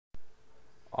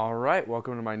All right,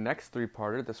 welcome to my next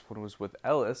three-parter. This one was with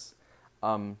Ellis.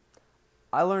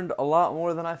 I learned a lot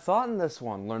more than I thought in this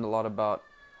one. Learned a lot about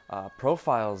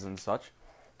profiles and such.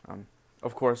 Um,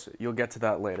 of course, you'll get to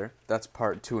that later. That's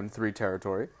part 2 and 3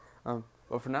 territory.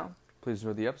 But for now, please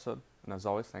enjoy the episode. And as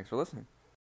always, thanks for listening.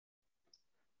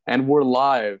 And we're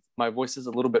live. My voice is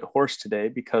a little bit hoarse today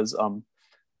because a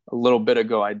little bit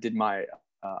ago I did my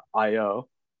IO,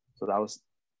 so that was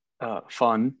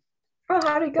fun. Oh,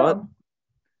 how'd it But go?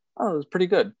 it was pretty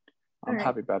good. I'm All right.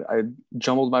 happy about it. I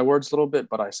jumbled my words a little bit,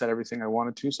 but I said everything I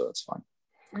wanted to, so that's fine.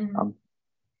 Mhm.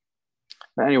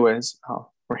 But anyways,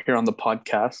 we're here on the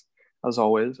podcast. As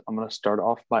always, I'm going to start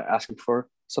off by asking for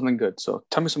something good. So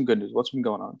tell me some good news. What's been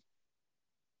going on?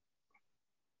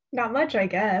 Not much, I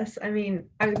guess. I mean,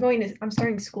 I'm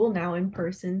starting school now in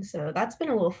person, so that's been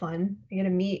a little fun. I get to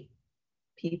meet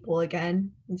people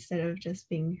again instead of just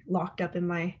being locked up in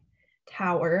my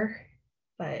tower.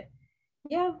 But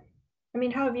yeah, I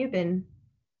mean, how have you been?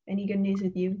 Any good news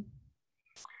with you?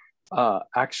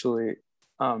 Actually,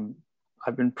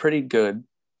 I've been pretty good.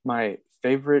 My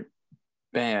favorite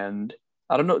band,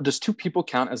 I don't know, does two people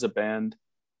count as a band?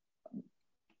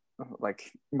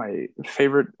 Like my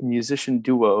favorite musician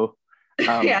duo.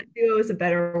 Yeah, duo is a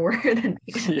better word than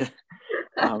Yeah,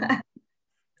 um,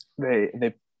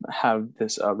 they have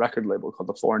this record label called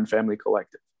the Foreign Family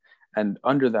Collective, and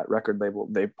under that record label,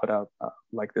 they put out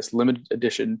like this limited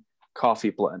edition coffee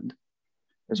blend.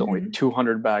 There's only Mhm.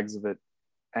 200 bags of it,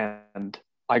 and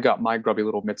I got my grubby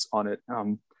little mitts on it.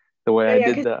 The way Oh I yeah,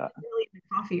 did because the it's really into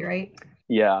coffee, right?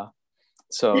 yeah.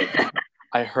 So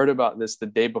I heard about this the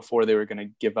day before they were going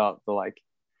to give out the like,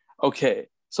 okay,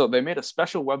 so they made a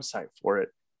special website for it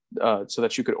so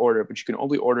that you could order it, but you can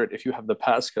only order it if you have the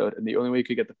passcode. And the only way you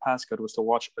could get the passcode was to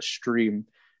watch a stream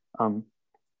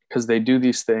because they do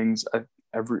these things I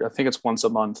think it's once a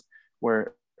month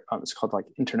where it's called like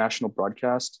international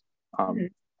broadcast. Um,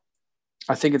 Mhm.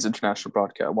 I think it's international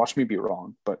broadcast. Watch me be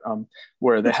wrong, but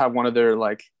where they have one of their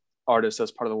like artists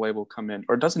as part of the label come in,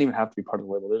 or it doesn't even have to be part of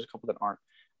the label. There's a couple that aren't.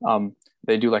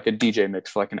 They do like a DJ mix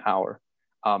for like an hour,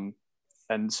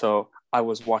 and so I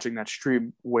was watching that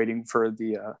stream, waiting for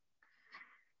the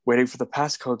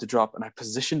passcode to drop, and I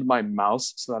positioned my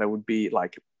mouse so that I would be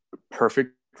like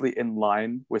perfectly in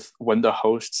line with when the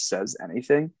host says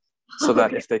anything, so that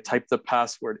Okay. if they type the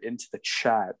password into the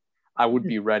chat, I would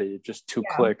be ready. Just two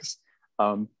Yeah. clicks.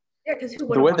 Yeah, because who The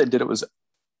wouldn't way they want did it was,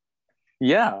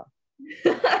 yeah.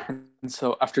 to? And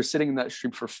so after sitting in that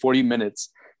stream for 40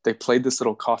 minutes, they played this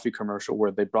little coffee commercial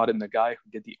where they brought in the guy who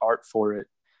did the art for it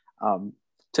um,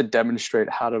 to demonstrate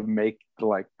how to make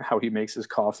like how he makes his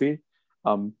coffee,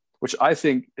 which I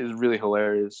think is really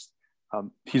hilarious.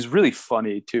 He's really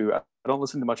funny too. I don't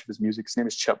listen to much of his music. His name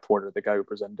is Chet Porter, the guy who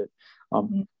presented it.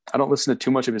 Mhm. I don't listen to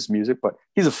too much of his music, but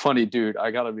he's a funny dude.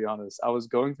 I gotta be honest. I was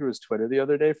going through his Twitter the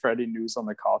other day for any news on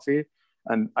the coffee,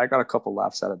 and I got a couple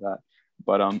laughs out of that.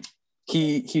 But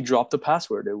he dropped the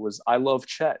password. It was I love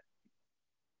Chet.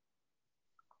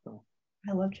 So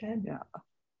I love Chad. yeah,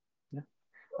 yeah.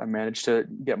 I managed to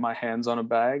get my hands on a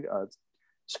bag. It's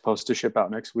supposed to ship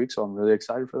out next week, so I'm really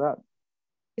excited for that.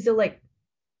 Is it like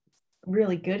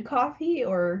really good coffee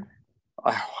or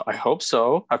I hope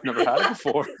so. I've never had it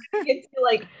before. get to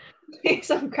like make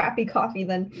some crappy coffee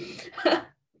then?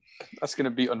 That's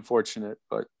gonna be unfortunate,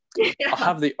 but I'll Yeah.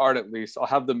 have the art at least. I'll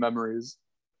have the memories.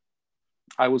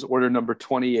 I was order number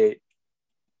 28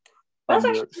 That's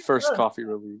on actually the first good. coffee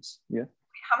release. Yeah,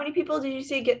 How many people did you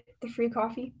say get the free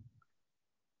coffee?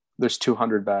 there's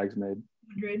 200 bags made.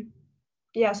 100.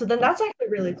 Yeah, so then Yep. that's actually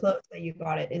really close that you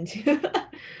got it into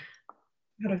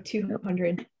out of Yep.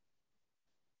 200.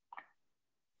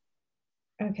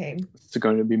 Okay. It's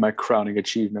going to be my crowning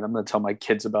achievement. I'm going to tell my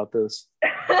kids about this.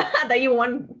 That you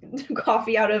won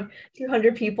coffee out of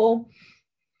 200 people.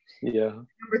 Yeah.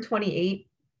 Number 28.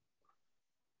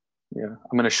 Yeah.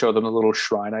 I'm going to show them a little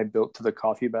shrine I built to the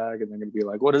coffee bag, and they're going to be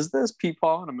like, "What is this,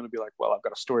 Peepaw?" And I'm going to be like, "Well, I've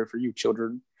got a story for you,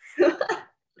 children."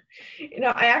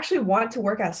 I actually want to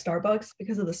work at Starbucks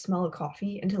because of the smell of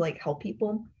coffee and to like help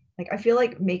people. Like I feel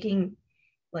like making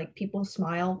like people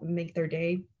smile and make their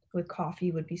day with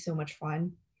coffee would be so much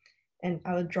fun. And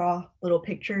I would draw little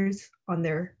pictures on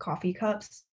their coffee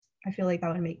cups. I feel like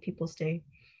that would make people's day.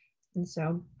 And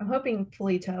so I'm hoping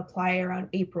fully to apply around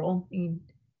April and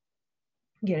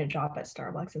get a job at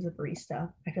Starbucks as a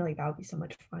barista. I feel like that would be so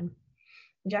much fun.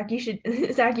 Jack, you should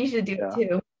Zach, you should do it Yeah.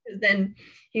 too. Because then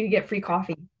you get free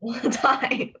coffee all the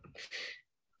time.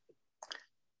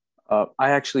 I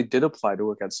actually did apply to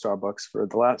work at Starbucks for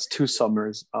the last 2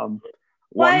 summers. Once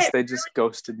What? they just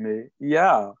ghosted me.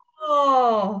 Yeah.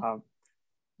 Oh, Um,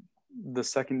 the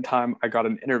second time I got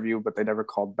an interview, but they never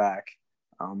called back.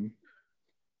 Um,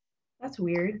 That's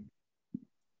weird.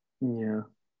 yeah.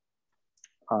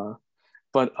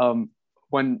 But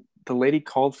when the lady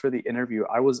called for the interview,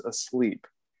 I was asleep.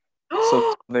 So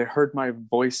Oh, they heard my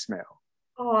voicemail.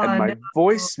 And no. my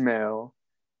voicemail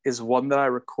is one that I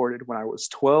recorded when I was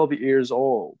 12 years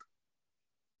old.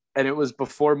 And it was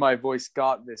before my voice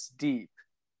got this deep.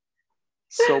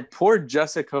 So poor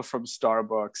Jessica from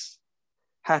Starbucks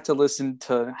had to listen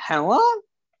to, hello,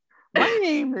 my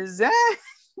name is Zach.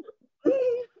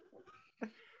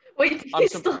 Wait, do you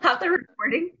still have the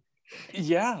recording?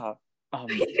 Yeah.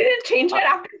 You didn't change it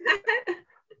after that?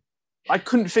 I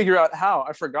couldn't figure out how.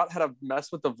 I forgot how to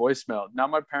mess with the voicemail. Now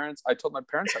I told my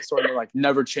parents that story. They're like,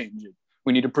 never change it.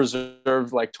 We need to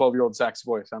preserve like 12-year-old Zach's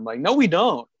voice. I'm like, no, we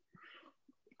don't.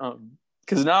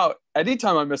 Because now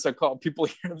anytime I miss a call, people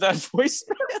hear that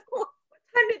voicemail. What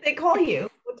time did they call you?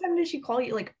 What time did she call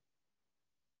you? Like,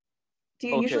 do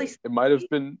you usually? It might have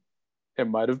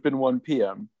been 1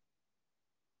 p.m.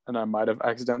 and I might have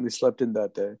accidentally slept in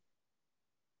that day.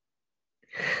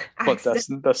 But that's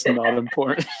not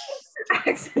important.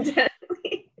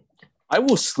 Accidentally. I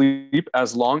will sleep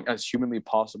as long as humanly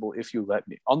possible if you let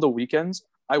me. On the weekends,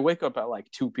 I wake up at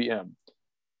like 2 p.m.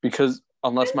 because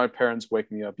unless my parents wake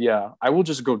me up, I will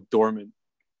just go dormant.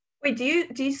 Wait, do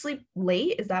you sleep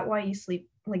late? Is that why you sleep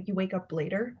like you wake up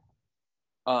later?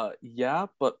 Yeah,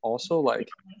 but also like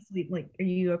sleep like are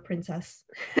you a princess?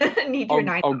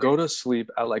 I'll go to sleep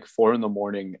at like 4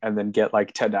 a.m. and then get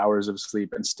like 10 hours of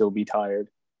sleep and still be tired.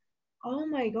 Oh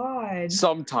my god.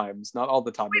 Sometimes, not all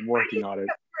the time. I'm working on it.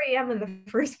 4 a.m. in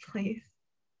the first place.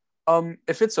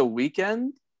 If it's a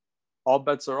weekend, all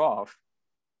bets are off.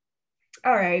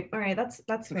 All right,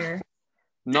 that's fair.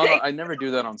 No, I never do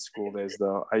that on school days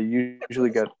though. I usually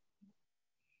get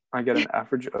an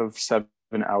average of 7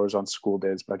 hours on school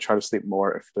days, but I try to sleep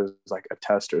more if there's like a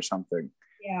test or something.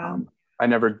 Yeah. I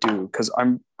never do because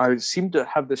I seem to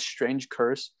have this strange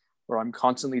curse where I'm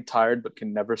constantly tired but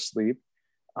can never sleep.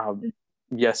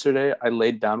 Yesterday, I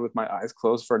laid down with my eyes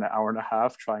closed for an hour and a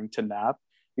half trying to nap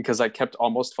because I kept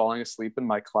almost falling asleep in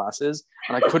my classes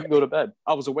and I couldn't go to bed.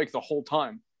 I was awake the whole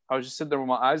time. I was just sitting there with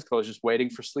my eyes closed, just waiting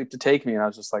for sleep to take me. And I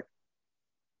was just like,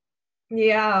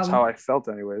 yeah, that's how I felt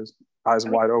anyways. Eyes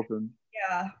wide open.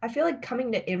 Yeah, I feel like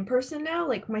coming to in-person now,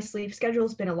 like my sleep schedule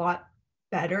has been a lot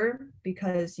better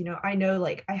because, I know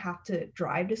like I have to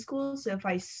drive to school. So if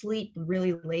I sleep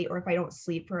really late or if I don't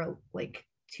sleep for like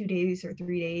 2 days or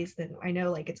 3 days, then I know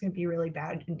like it's going to be really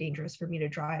bad and dangerous for me to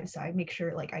drive. So I make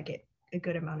sure like I get a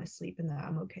good amount of sleep and that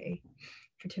I'm okay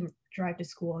to drive to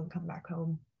school and come back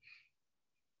home.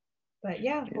 But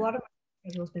yeah, a lot of my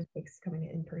schedule has been fixed coming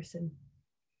to in-person.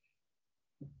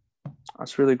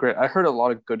 That's really great. I heard a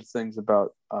lot of good things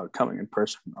about coming in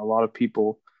person. A lot of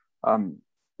people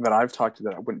that I've talked to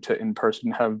that went to in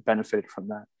person have benefited from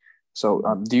that.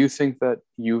 So do you think that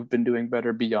you've been doing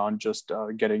better beyond just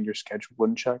getting your schedule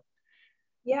in check?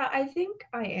 Yeah, I think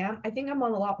I am. I think I'm a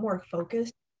lot more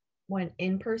focused when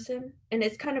in person. And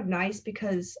it's kind of nice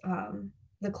because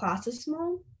the class is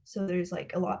small. So there's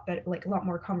like a lot better, like a lot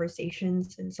more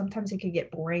conversations. And sometimes it could get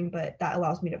boring, but that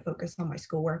allows me to focus on my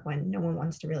schoolwork when no one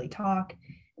wants to really talk.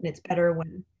 And it's better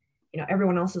when,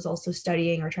 everyone else is also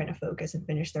studying or trying to focus and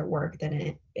finish their work. Then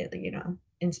it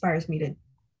inspires me to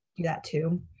do that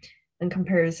too. In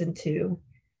comparison to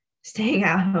staying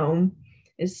at home,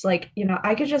 it's like,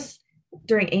 I could just,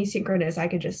 during asynchronous, I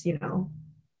could just,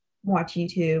 watch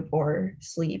YouTube or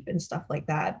sleep and stuff like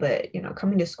that. But,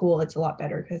 coming to school, it's a lot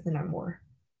better because then I'm more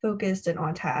focused and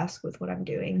on task with what I'm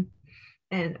doing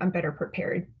and I'm better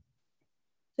prepared.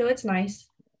 So it's nice.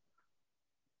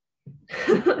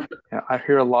 Yeah, I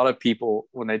hear a lot of people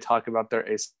when they talk about their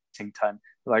async time,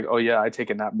 like, oh yeah, I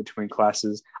take a nap between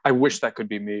classes. I wish that could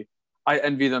be me. I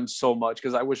envy them so much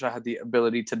because I wish I had the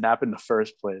ability to nap in the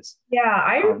first place. Yeah,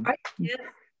 I can't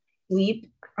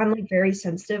sleep. I'm like very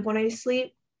sensitive when I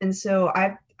sleep. And so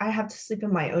I have to sleep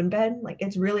in my own bed. Like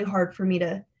it's really hard for me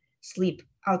to sleep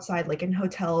outside, like in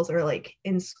hotels or like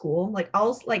in school. Like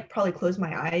I'll like probably close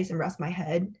my eyes and rest my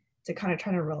head to kind of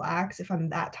try to relax if I'm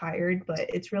that tired, but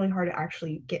it's really hard to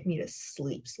actually get me to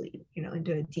sleep,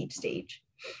 into a deep stage.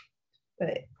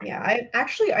 But yeah,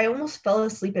 I almost fell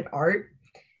asleep at art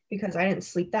because I didn't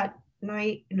sleep that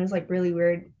night and it was like really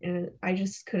weird and I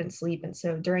just couldn't sleep. And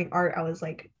so during art, I was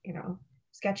like,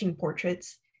 sketching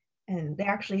portraits and they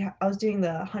actually, I was doing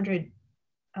the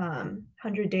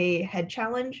 100-day head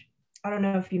challenge. I don't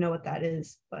know if you know what that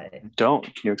is, but. Don't.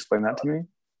 Can you explain that to me?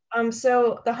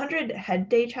 So the 100 head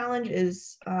day challenge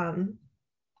is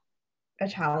a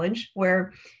challenge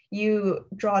where you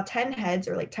draw 10 heads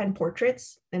or like 10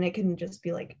 portraits and it can just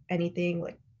be like anything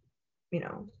like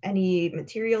any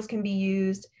materials can be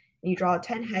used. And you draw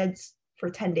 10 heads for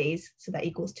 10 days, so that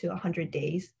equals to 100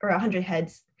 days or 100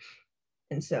 heads.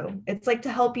 And so it's like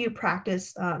to help you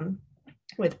practice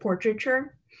with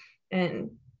portraiture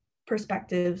and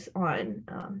perspectives on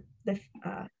the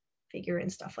figure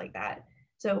and stuff like that.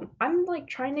 So I'm like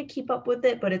trying to keep up with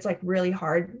it, but it's like really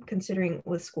hard considering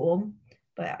with school.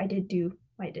 But I did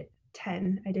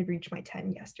 10. I did reach my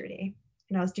 10 yesterday,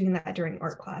 and I was doing that during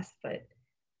art class, but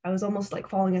I was almost like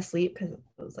falling asleep because it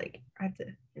was like I have to,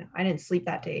 I didn't sleep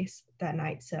that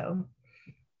night. So,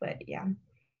 but yeah,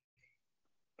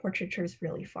 portraiture is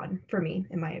really fun for me,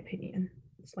 in my opinion.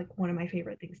 It's like one of my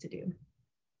favorite things to do.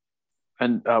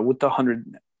 And with the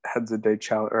 100 heads a day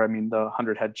challenge, or I mean the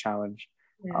 100 head challenge,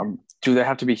 Yeah. Do they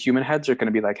have to be human heads, or can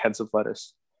it be like heads of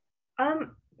lettuce?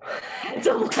 Heads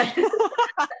of lettuce.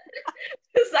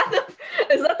 Is that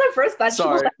the first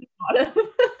vegetable Sorry. that you thought of?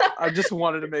 I just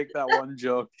wanted to make that one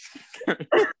joke.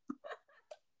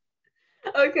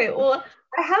 Okay, well,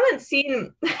 I haven't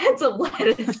seen heads of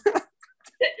lettuce.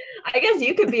 I guess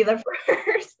you could be the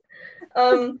first.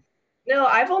 No,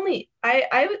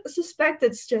 I suspect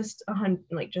it's just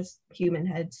just human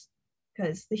heads,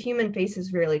 because the human face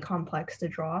is really complex to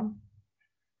draw,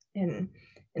 and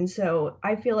so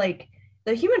I feel like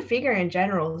the human figure in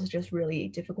general is just really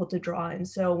difficult to draw. And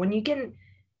so when you can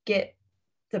get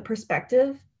the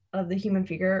perspective of the human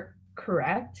figure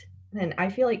correct, then I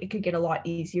feel like it could get a lot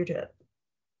easier to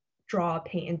draw,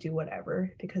 paint, and do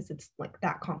whatever, because it's like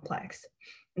that complex.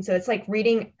 And so it's like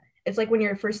reading, it's like when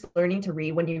you're first learning to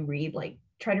read, when you read, like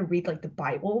try to read like the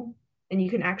Bible, and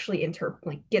you can actually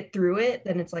get through it,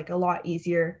 then it's like a lot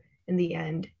easier in the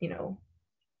end,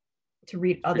 to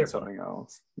read other books. Something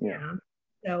else. Yeah.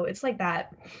 So it's like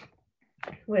that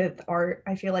with art.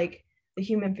 I feel like the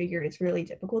human figure is really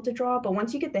difficult to draw, but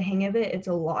once you get the hang of it, it's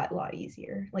a lot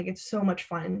easier. Like it's so much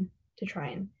fun to try,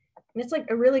 and it's like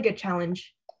a really good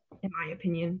challenge, in my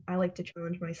opinion. I like to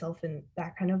challenge myself in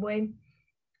that kind of way.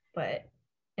 But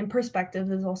in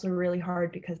perspective is also really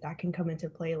hard, because that can come into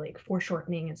play, like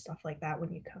foreshortening and stuff like that,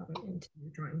 when you come into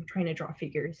trying to draw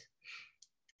figures.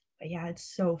 But yeah, it's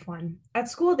so fun. At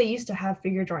school, they used to have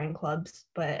figure drawing clubs,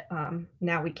 but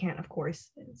now we can't, of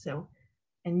course.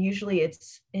 And usually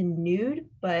it's in nude,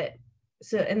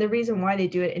 and the reason why they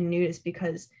do it in nude is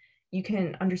because you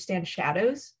can understand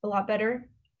shadows a lot better.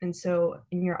 And so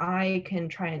in your eye can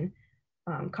try and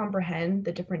comprehend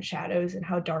the different shadows and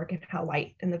how dark and how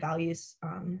light and the values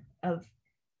of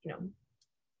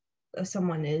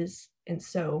someone is. And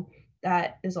so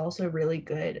that is also a really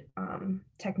good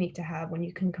technique to have when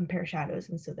you can compare shadows.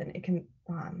 And so then it can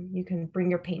you can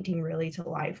bring your painting really to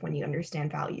life when you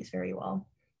understand values very well,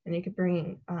 and you could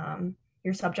bring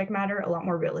your subject matter a lot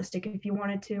more realistic if you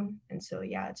wanted to. And so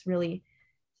yeah, it's really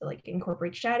like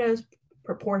incorporate shadows,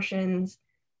 proportions.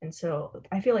 And so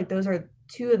I feel like those are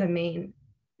two of the main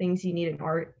things you need in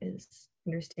art, is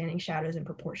understanding shadows and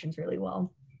proportions really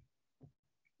well.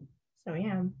 So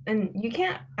yeah, and you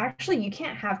can't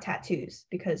have tattoos,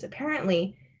 because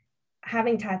apparently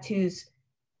having tattoos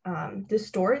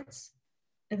distorts,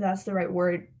 if that's the right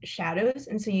word, shadows.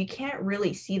 And so you can't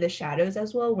really see the shadows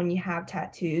as well when you have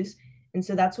tattoos. And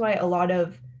so that's why a lot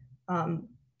of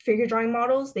figure drawing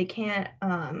models, they're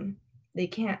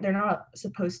not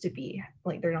supposed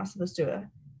to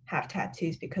have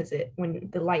tattoos, because when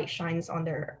the light shines on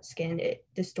their skin, it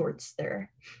distorts the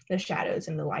shadows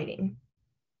and the lighting.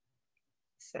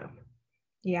 So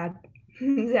yeah,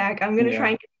 Zach, I'm gonna try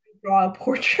and draw a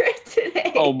portrait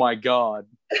today. Oh my god.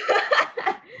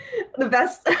 The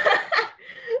best.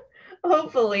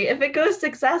 Hopefully, if it goes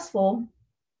successful.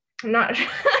 I'm not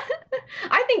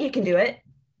I think you can do it.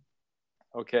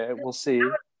 Okay, we'll see.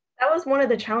 That was one of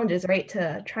the challenges, right?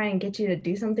 To try and get you to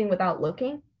do something without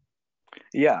looking.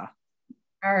 Yeah.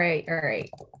 All right.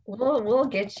 We'll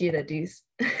get you to do.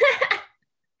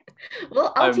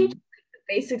 Well, I'll teach you the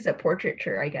basics of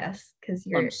portraiture, I guess, because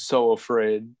I'm so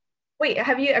afraid. Wait,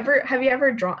 have you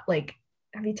ever drawn, like,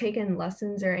 have you taken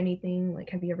lessons or anything? Like,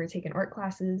 have you ever taken art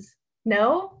classes?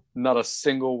 No? Not a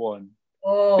single one.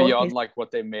 Oh, beyond like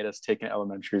what they made us take in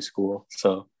elementary school.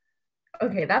 So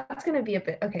okay, that's gonna be a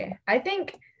bit okay. I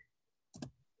think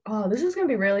this is gonna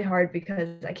be really hard,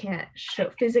 because I can't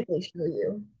physically show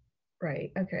you.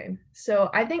 Right. Okay. So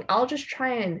I think I'll just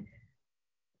try and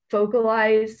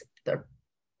focalize the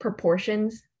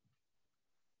proportions.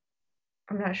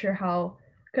 I'm not sure how,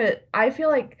 because I feel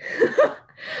like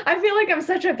I'm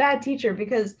such a bad teacher,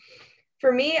 because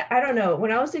for me, I don't know,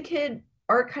 when I was a kid,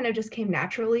 art kind of just came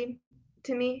naturally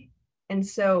to me. And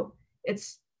so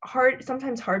it's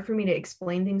sometimes hard for me to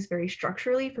explain things very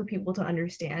structurally for people to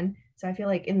understand. So I feel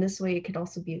like in this way, it could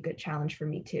also be a good challenge for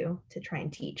me too, to try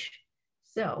and teach.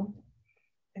 So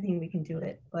I think we can do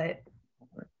it. But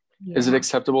yeah. Is it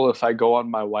acceptable if I go on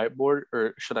my whiteboard,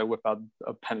 or should I whip out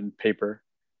a pen and paper?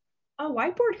 A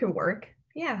whiteboard could work.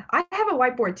 Yeah, I have a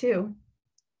whiteboard too.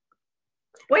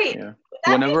 Wait, Yeah.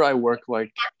 Whenever I work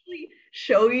like actually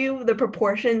show you the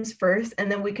proportions first,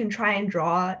 and then we can try and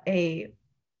draw a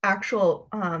actual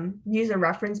use a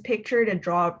reference picture to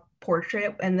draw a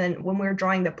portrait, and then when we're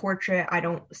drawing the portrait, I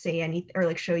don't say anything or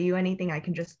like show you anything. I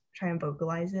can just try and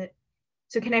vocalize it.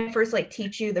 So can I first like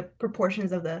teach you the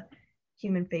proportions of the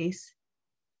human face?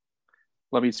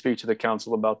 let me speak to the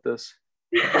council about this.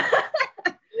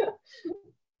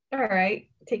 All right,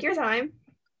 take your time.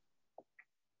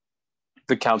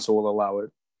 The council will allow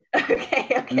it.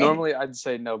 Okay. Normally I'd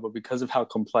say no, but because of how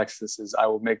complex this is, I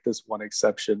will make this one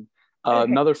exception. Okay.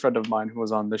 Another friend of mine who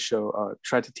was on the show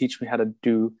tried to teach me how to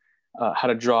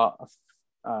draw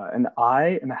an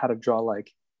eye and how to draw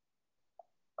like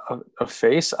a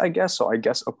face, I guess. So I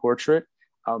guess a portrait.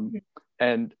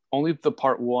 And only the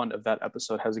part 1 of that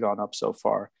episode has gone up so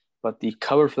far. But the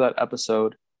cover for that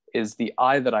episode is the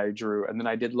eye that I drew. And then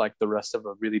I did like the rest of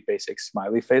a really basic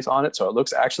smiley face on it. So it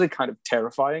looks actually kind of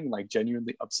terrifying, like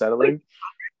genuinely upsetting.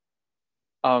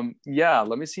 Yeah,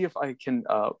 let me see if I can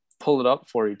pull it up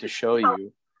for you to show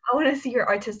you. I want to see your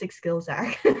artistic skills,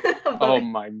 Zach. Oh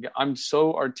my God, I'm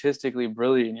so artistically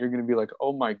brilliant. You're going to be like,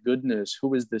 oh my goodness,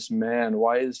 who is this man?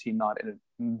 Why is he not in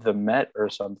the Met or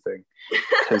something?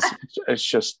 Because it's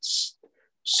just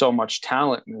so much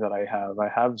talent that I have. I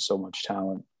have so much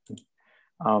talent.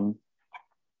 I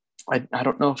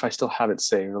don't know if I still have it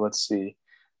saved. Let's see.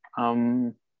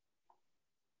 No,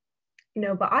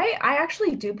 but I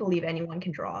actually do believe anyone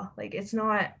can draw. Like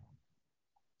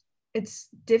it's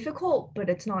difficult, but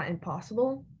it's not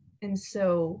impossible. And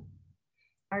so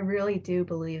I really do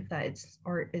believe that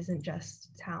art isn't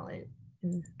just talent.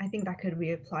 And I think that could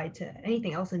be applied to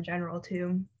anything else in general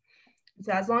too.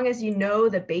 So as long as you know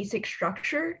the basic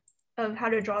structure of how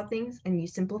to draw things and you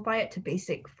simplify it to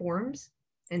basic forms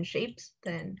and shapes,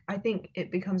 then I think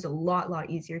it becomes a lot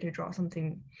easier to draw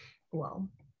something well.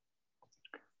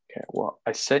 Okay, well,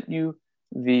 I sent you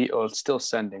it's still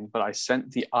sending, but I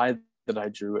sent the eye that I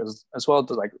drew as well as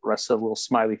like rest of the little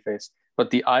smiley face. But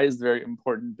the eye is the very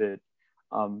important bit.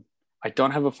 I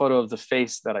don't have a photo of the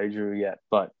face that I drew yet,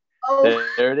 but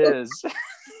there it is.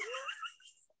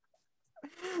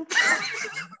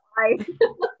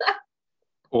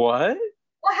 What?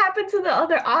 What happened to the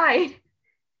other eye?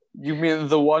 You mean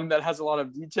the one that has a lot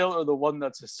of detail, or the one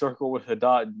that's a circle with a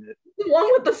dot in it? The one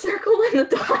with the circle and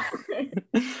the dot.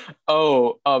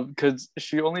 Oh, because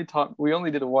we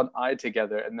only did one eye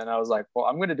together, and then I was like, well,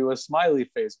 I'm gonna do a smiley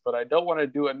face, but I don't want to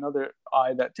do another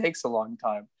eye that takes a long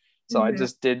time. So I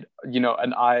just did,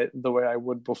 an eye the way I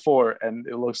would before, and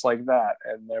it looks like that,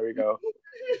 and there we go.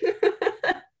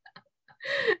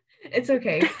 It's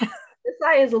okay. This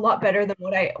eye is a lot better than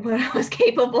what I was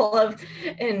capable of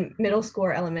in middle school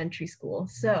or elementary school.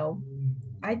 So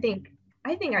I think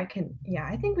I can,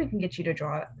 I think we can get you to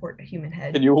draw a human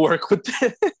head. Can you work with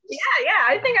this? Yeah,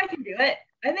 I think I can do it.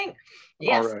 I think,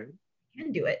 yes, all right. I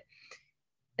can do it.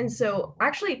 And so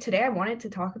actually today I wanted to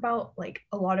talk about like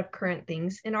a lot of current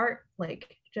things in art,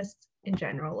 like just in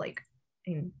general, like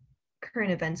in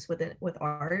current events with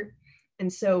art.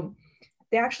 And so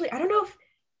they actually, I don't know if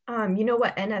you know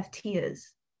what NFT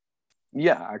is.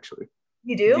 Yeah, actually.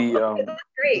 You do? That's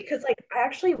great, because like I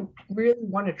actually really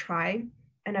want to try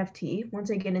NFT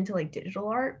once I get into like digital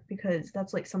art, because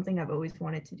that's like something I've always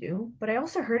wanted to do. But I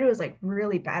also heard it was like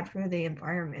really bad for the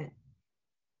environment.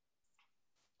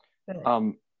 But,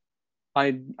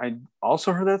 I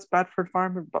also heard that's bad for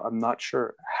environment, but I'm not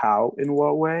sure how, in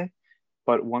what way.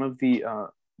 But one of the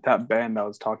that band I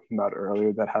was talking about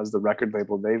earlier that has the record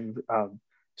label, they've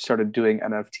started doing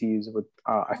NFTs with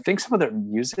I think some of their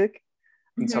music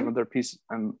and some of their pieces,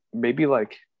 and maybe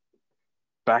like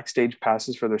backstage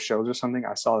passes for their shows or something.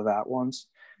 I saw that once.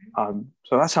 So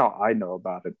that's how I know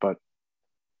about it. But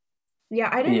yeah,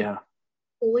 I didn't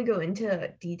fully go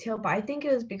into detail, but I think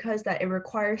it was because that it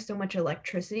requires so much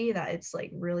electricity that it's like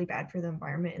really bad for the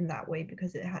environment in that way,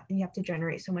 because you have to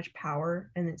generate so much power,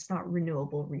 and it's not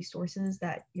renewable resources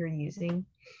that you're using.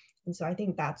 And so I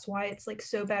think that's why it's like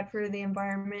so bad for the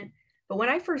environment. But when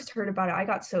I first heard about it, I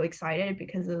got so excited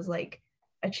because it was like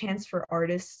a chance for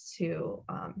artists to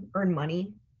earn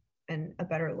money and a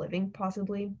better living,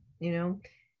 possibly,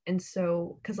 And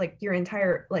so, because like your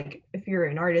entire, like if you're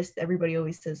an artist, everybody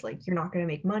always says like you're not going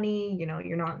to make money,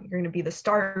 you're going to be the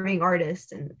starving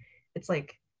artist. And it's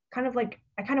like kind of like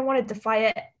I kind of want to defy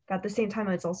it, but at the same time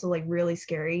it's also like really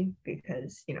scary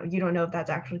because you don't know if that's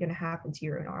actually going to happen to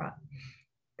you or not.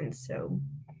 And so,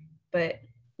 but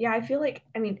yeah, I feel like,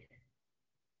 I mean,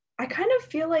 I kind of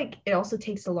feel like it also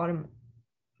takes a lot of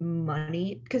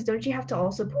money, because don't you have to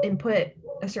also input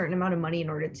a certain amount of money in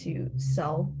order to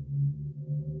sell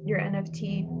your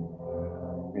NFT?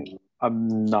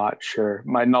 I'm not sure.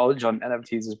 My knowledge on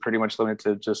NFTs is pretty much limited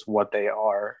to just what they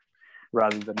are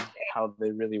rather than how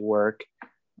they really work.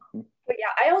 But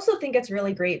yeah, I also think it's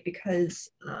really great because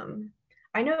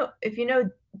I know, if you know,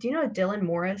 do you know Dylan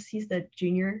Morris? He's the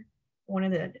junior, one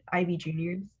of the IB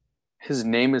juniors. His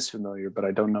name is familiar, but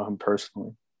I don't know him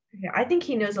personally. Yeah, I think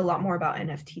he knows a lot more about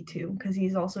NFT too, because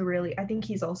I think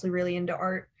he's also really into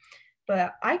art.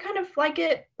 But I kind of like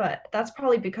it, but that's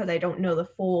probably because I don't know the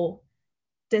full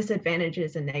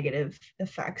disadvantages and negative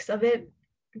effects of it.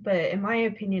 But in my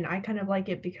opinion, I kind of like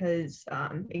it because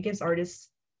it gives artists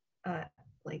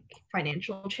like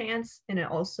financial chance, and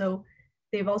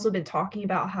they've also been talking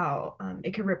about how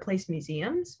it can replace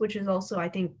museums, which is also, I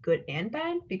think, good and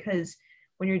bad, because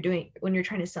when you're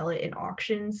trying to sell it in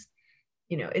auctions,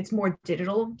 it's more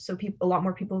digital, so a lot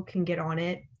more people can get on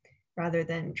it rather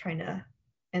than trying to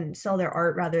and sell their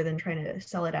art rather than trying to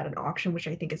sell it at an auction, which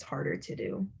I think is harder to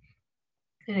do.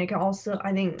 And it can also,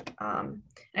 I think,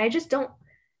 I just don't,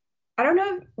 I don't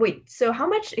know. Wait, so how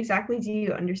much exactly do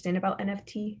you understand about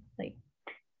NFT? Like,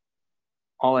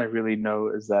 All I really know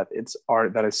is that it's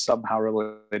art that is somehow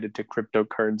related to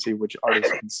cryptocurrency, which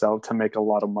artists can sell to make a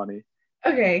lot of money.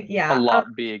 okay, A yeah,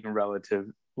 lot being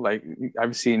relative. Like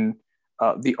I've seen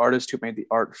the artist who made the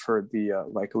art for the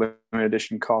like limited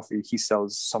edition coffee, he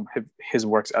sells some of his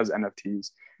works as NFTs.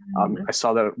 I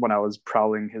saw that when I was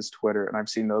prowling his Twitter, and I've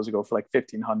seen those go for like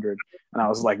 1,500, and I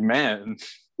was like, man.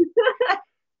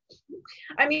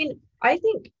 I mean, I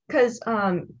think because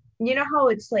you know how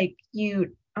it's like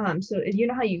so you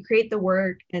know how you create the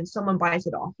work and someone buys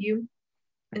it off you.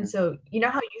 And so, you know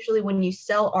how usually when you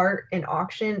sell art in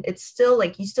auction, it's still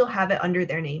like you still have it under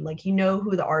their name, like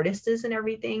who the artist is and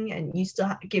everything, and you still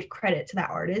have to give credit to that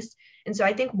artist. And so,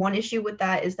 I think one issue with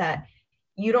that is that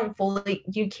you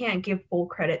can't give full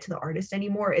credit to the artist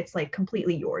anymore. It's like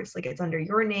completely yours, like it's under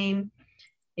your name.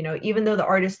 Even though the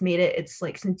artist made it, it's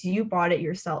like since you bought it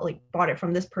yourself, like bought it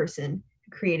from this person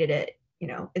who created it,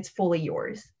 it's fully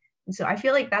yours. And so, I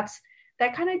feel like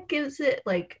that kind of gives it,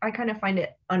 like, I kind of find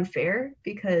it unfair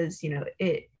because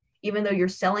it, even though you're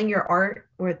selling your art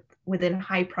within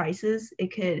high prices,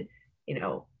 it could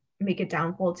make a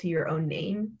downfall to your own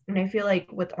name. And I feel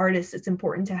like with artists, it's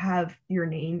important to have your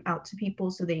name out to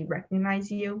people so they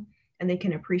recognize you and they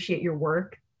can appreciate your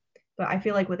work. But I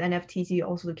feel like with NFTs, you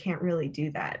also can't really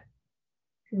do that.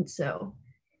 And so,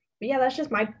 but yeah, that's just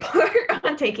my part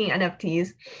on taking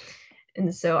NFTs.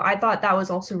 And so I thought that was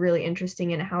also really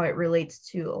interesting in how it relates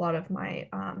to a lot of my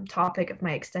topic of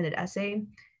my extended essay.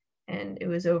 And it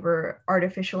was over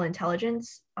artificial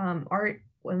intelligence art,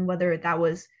 and whether that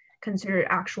was considered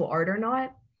actual art or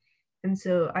not. And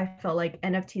so I felt like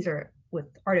NFTs are, with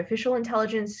artificial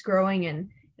intelligence growing, and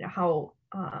how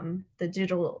the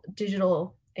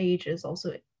digital age is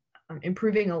also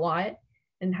improving a lot,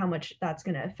 and how much that's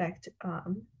going to affect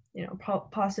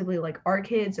possibly like our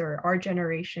kids or our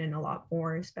generation a lot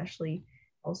more, especially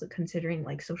also considering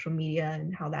like social media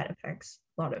and how that affects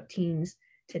a lot of teens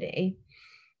today.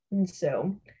 And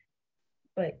so,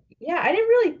 but yeah, I didn't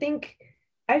really think,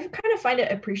 I kind of find it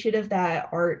appreciative that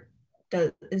art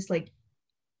is like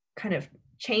kind of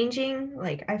changing.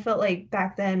 Like I felt like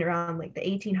back then around like the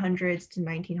 1800s to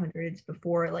 1900s,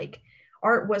 before, like,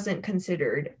 art wasn't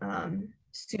considered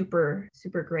super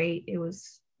great. It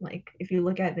was like, if you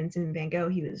look at Vincent van Gogh,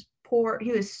 he was poor.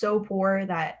 He was so poor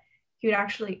that he would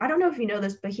actually, I don't know if you know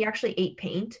this, but he actually ate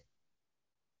paint.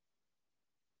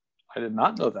 I did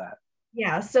not know that.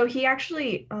 Yeah, so he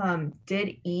actually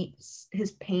did eat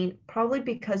his paint, probably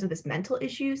because of his mental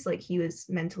issues, like he was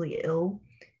mentally ill,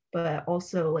 but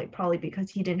also like probably because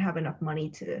he didn't have enough money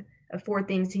to afford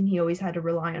things, and he always had to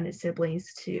rely on his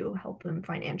siblings to help him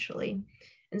financially.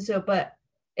 And so, but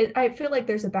I feel like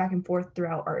there's a back and forth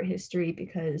throughout art history,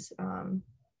 because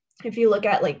if you look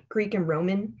at like Greek and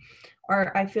Roman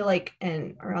art, I feel like,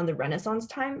 and around the Renaissance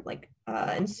time, like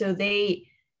and so they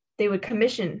would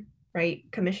commission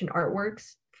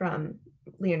artworks from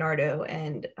Leonardo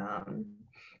and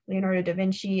Leonardo da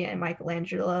Vinci and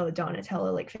Michelangelo,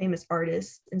 Donatello, like famous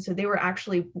artists. And so they were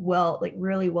actually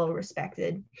really well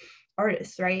respected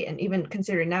artists, right? And even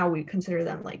considered now, we consider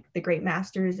them like the great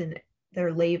masters, and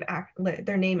their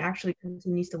name actually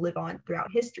continues to live on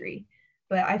throughout history.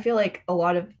 But I feel like a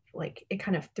lot of, like, it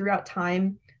kind of throughout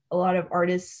time, a lot of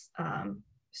artists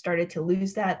started to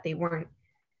lose that. They weren't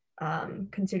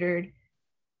considered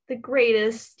the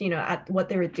greatest, at what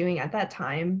they were doing at that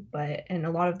time, and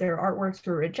a lot of their artworks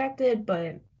were rejected.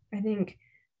 But I think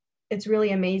it's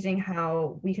really amazing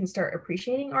how we can start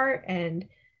appreciating art and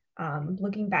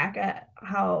looking back at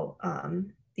how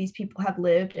these people have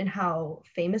lived and how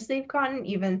famous they've gotten,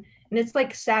 even. And it's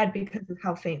like sad because of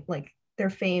how their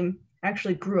fame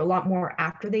actually grew a lot more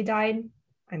after they died.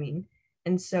 I mean,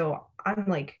 and so I'm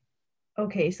like,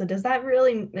 okay, so does that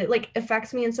really, it like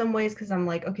affects me in some ways, because I'm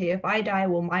like, okay, if I die,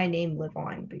 will my name live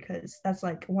on? Because that's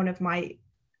like one of my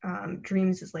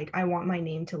dreams, is like I want my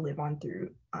name to live on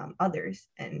through others,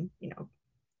 and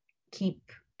keep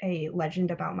a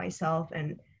legend about myself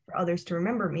and for others to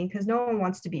remember me, because no one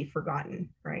wants to be forgotten,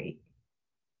 right,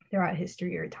 throughout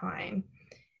history or time.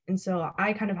 And so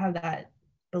I kind of have that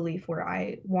belief where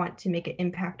I want to make an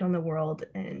impact on the world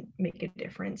and make a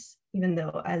difference, even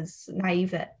though as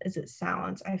naive as it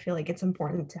sounds, I feel like it's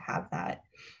important to have that.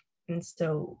 And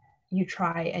so you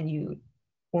try and you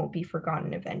won't be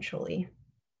forgotten eventually.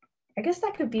 I guess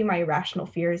that could be my irrational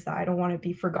fear, is that I don't want to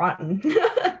be forgotten.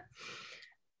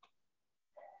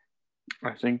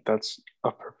 I think that's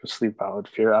a purposely valid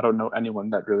fear. I don't know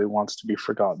anyone that really wants to be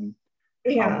forgotten.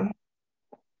 Yeah.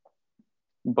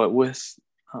 But with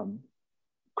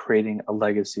creating a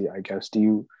legacy, I guess, do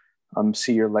you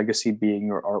see your legacy being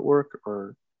your artwork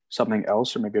or something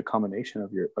else, or maybe a combination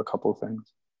of a couple of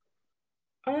things?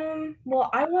 Well,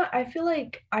 I feel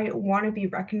like I want to be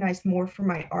recognized more for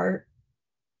my art.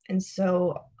 And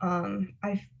so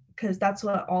because that's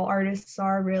what all artists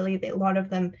are, really. A lot of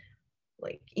them,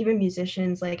 like even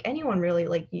musicians, like anyone really,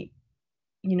 like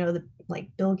like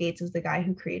Bill Gates is the guy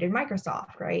who created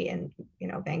Microsoft, right? And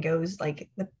Van Gogh's like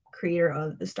the creator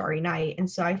of the Starry Night. And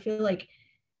so I feel like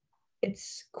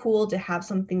it's cool to have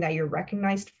something that you're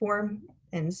recognized for.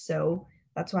 And so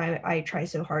that's why I try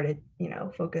so hard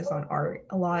to focus on art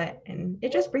a lot, and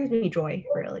it just brings me joy,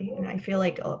 really. And I feel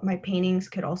like my paintings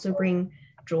could also bring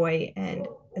joy and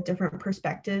a different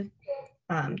perspective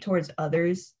towards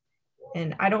others.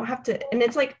 And I don't have to, and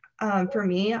it's like for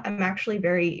me, I'm actually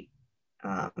very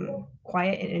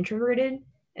quiet and introverted,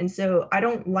 and so I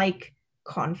don't like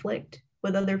conflict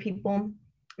with other people.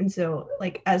 And so,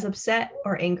 like, as upset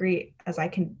or angry as I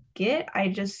can get, I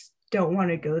just don't want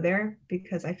to go there,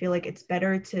 because I feel like it's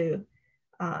better to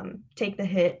take the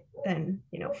hit than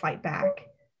fight back.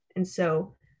 And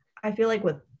so I feel like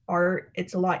with art,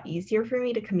 it's a lot easier for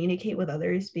me to communicate with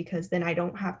others, because then I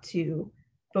don't have to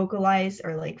vocalize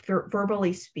or like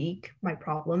verbally speak my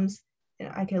problems, and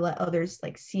I can let others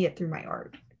like see it through my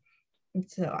art. And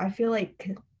so I feel like,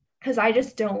 because I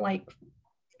just don't like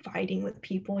fighting with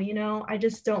people, I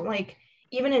just don't like,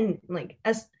 even in like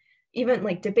even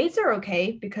like debates are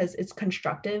okay because it's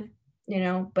constructive,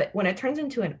 but when it turns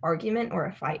into an argument or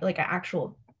a fight, like an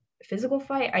actual physical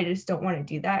fight, I just don't want to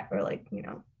do that, or like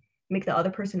make the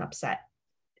other person upset.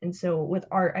 And so with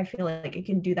art, I feel like it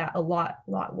can do that a lot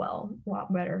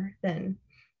better than,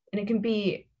 and it can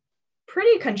be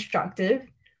pretty constructive.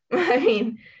 I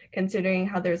mean, considering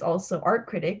how there's also art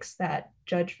critics that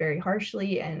judge very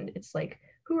harshly, and it's like,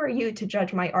 who are you to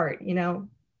judge my art,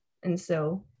 And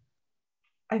so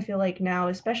I feel like now,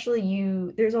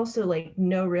 especially there's also like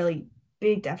no really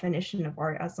big definition of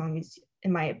art, as long as,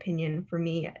 in my opinion, for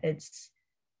me, it's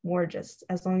more just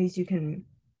as long as you can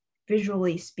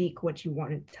visually speak what you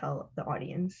want to tell the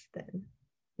audience, then,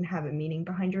 and have a meaning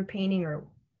behind your painting, or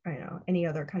I don't know, any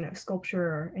other kind of sculpture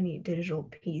or any digital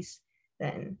piece,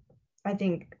 then I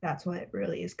think that's what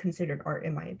really is considered art,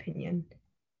 in my opinion.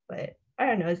 But I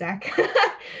don't know, Zach.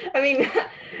 I mean,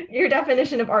 your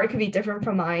definition of art could be different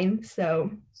from mine.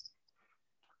 So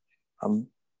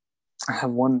I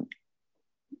have one.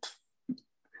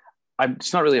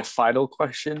 It's not really a final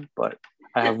question, but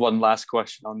I have one last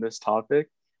question on this topic.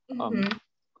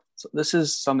 So this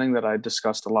is something that I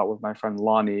discussed a lot with my friend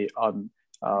Lonnie on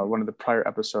one of the prior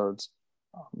episodes.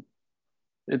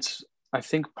 It's, I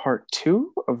think, part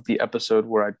 2 of the episode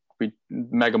where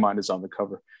Megamind is on the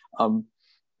cover.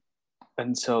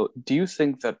 And so, do you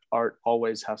think that art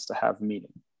always has to have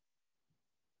meaning?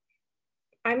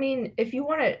 I mean, if you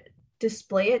want to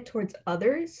display it towards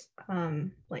others,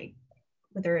 like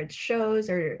whether it's shows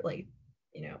or like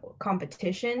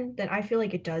competition, then I feel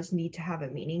like it does need to have a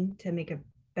meaning to make a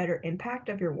better impact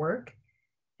of your work,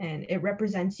 and it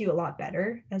represents you a lot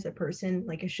better as a person.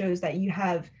 Like, it shows that you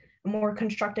have a more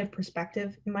constructive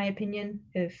perspective, in my opinion.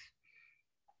 If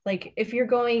you're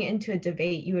going into a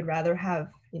debate, you would rather have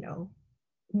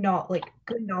not like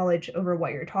good knowledge over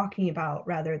what you're talking about,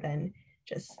 rather than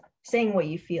just saying what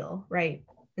you feel, right?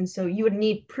 And so you would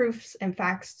need proofs and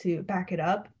facts to back it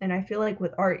up. And I feel like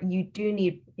with art, you do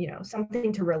need,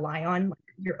 something to rely on, like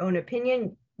your own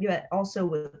opinion, yet also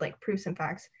with like proofs and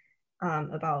facts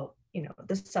about,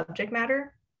 the subject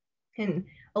matter. And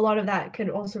a lot of that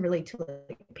could also relate to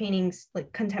like paintings,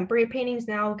 like contemporary paintings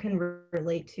now can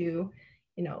relate to,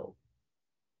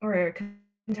 or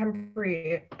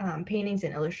contemporary paintings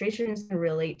and illustrations can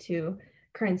relate to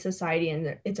current society,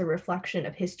 and it's a reflection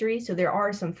of history. So there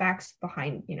are some facts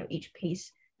behind, each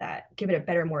piece that give it a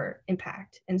better, more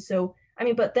impact. And so, I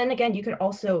mean, but then again, you could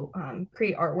also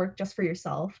create artwork just for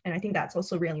yourself. And I think that's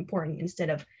also really important instead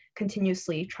of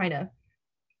continuously trying to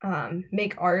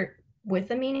make art with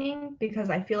a meaning, because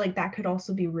I feel like that could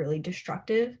also be really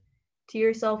destructive to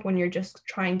yourself when you're just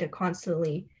trying to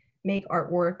constantly make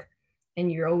artwork and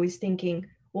you're always thinking,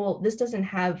 well, this doesn't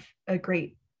have a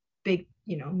great big,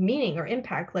 meaning or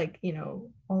impact like,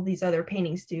 all these other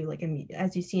paintings do. Like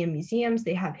as you see in museums,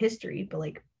 they have history, but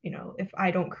like, if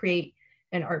I don't create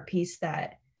an art piece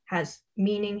that has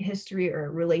meaning, history,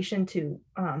 or relation to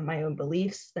my own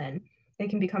beliefs, then it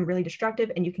can become really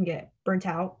destructive and you can get burnt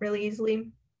out really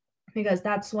easily, because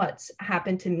that's what's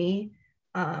happened to me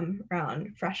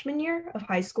around freshman year of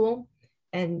high school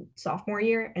and sophomore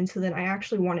year. And so then I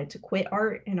actually wanted to quit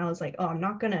art, and I was like, oh, I'm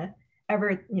not gonna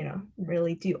ever,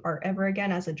 really do art ever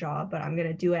again as a job, but I'm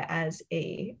gonna do it as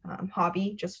a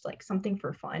hobby, just like something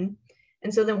for fun.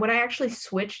 And so then when I actually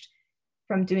switched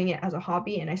from doing it as a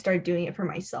hobby and I started doing it for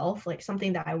myself, like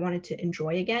something that I wanted to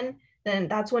enjoy again, then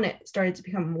that's when it started to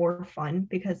become more fun,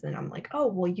 because then I'm like, oh,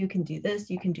 well, you can do this,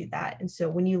 you can do that. And so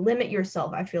when you limit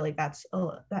yourself, I feel like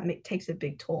takes a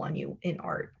big toll on you in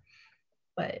art.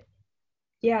 But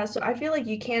yeah, so I feel like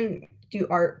you can do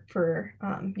art for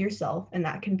yourself, and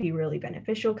that can be really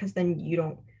beneficial, because then you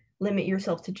don't limit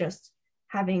yourself to just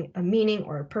having a meaning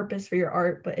or a purpose for your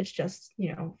art, but it's just,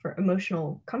 for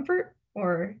emotional comfort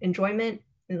or enjoyment,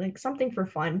 and like something for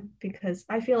fun. Because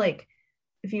I feel like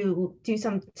if you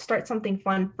start something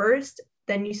fun first,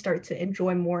 then you start to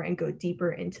enjoy more and go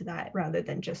deeper into that rather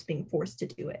than just being forced to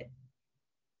do it.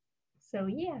 So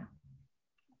yeah.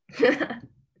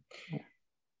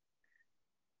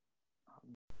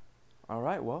 All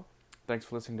right, well, thanks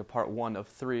for listening to part 1 of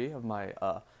 3 of my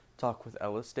talk with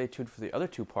Ellis. Stay tuned for the other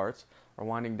 2 parts. We're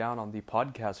winding down on the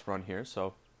podcast run here,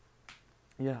 so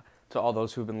yeah, to all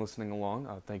those who've been listening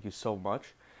along, thank you so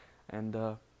much. And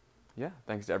yeah,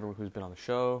 thanks to everyone who's been on the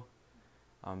show.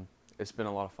 It's been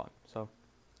a lot of fun, so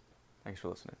thanks for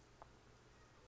listening.